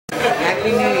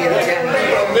Happy New Year,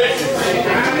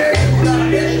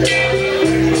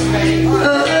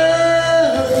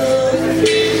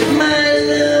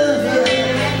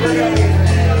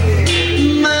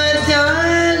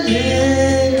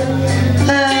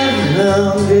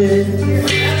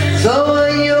 for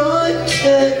your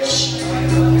touch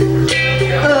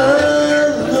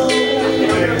alone,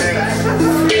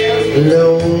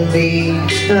 lonely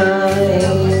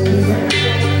time,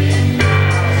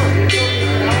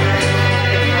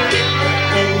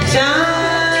 and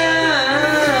time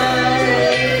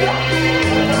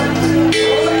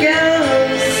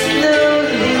goes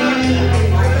slowly,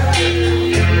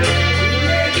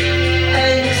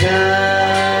 and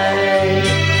time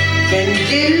can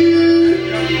do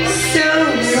so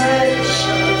much.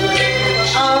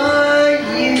 Are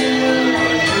you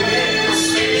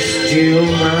still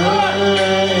mine?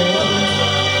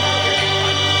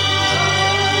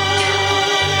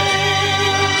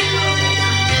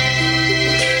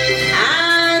 I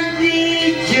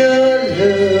need your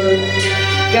love.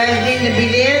 Guys need to be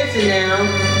dancing now.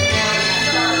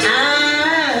 I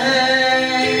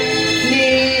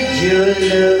need your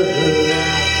love.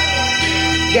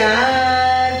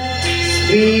 God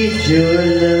speed your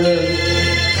love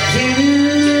to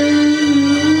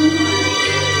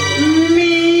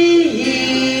me.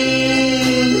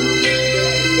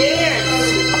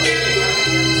 Dance.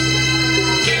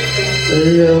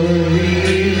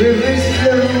 Lonely rivers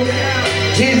flow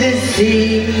to the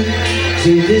sea,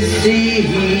 to the sea,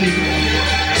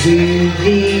 to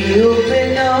the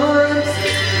open arms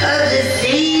of the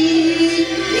sea.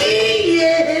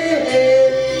 Yeah.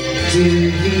 To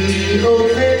the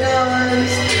open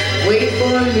arms. Wait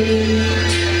for me,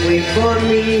 wait for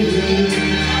me.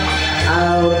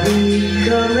 I'll be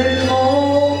coming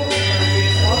home.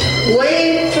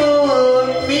 Wait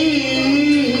for me.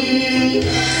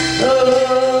 Oh,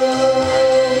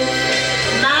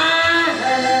 my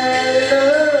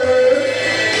love,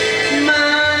 my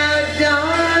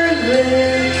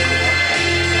darling,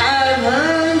 I'm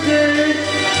hungered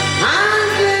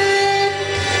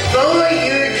for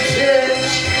your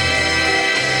touch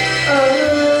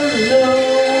alone,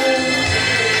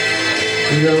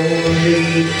 lonely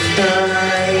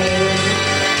time,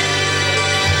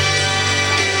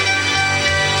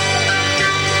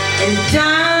 and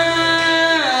time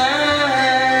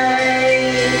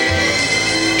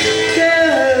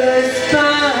goes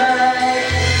by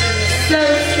so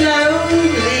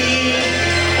slowly,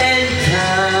 and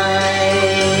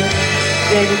time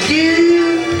can do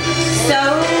so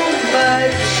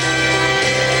much.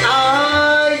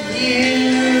 Are you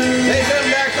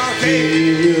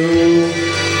still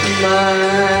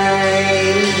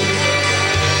mine?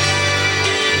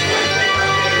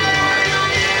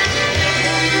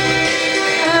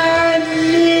 I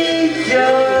need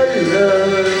your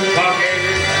love.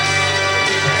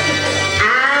 I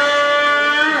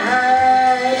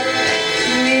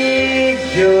need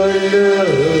your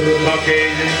love.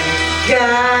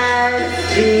 God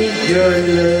need your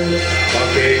love.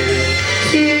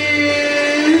 To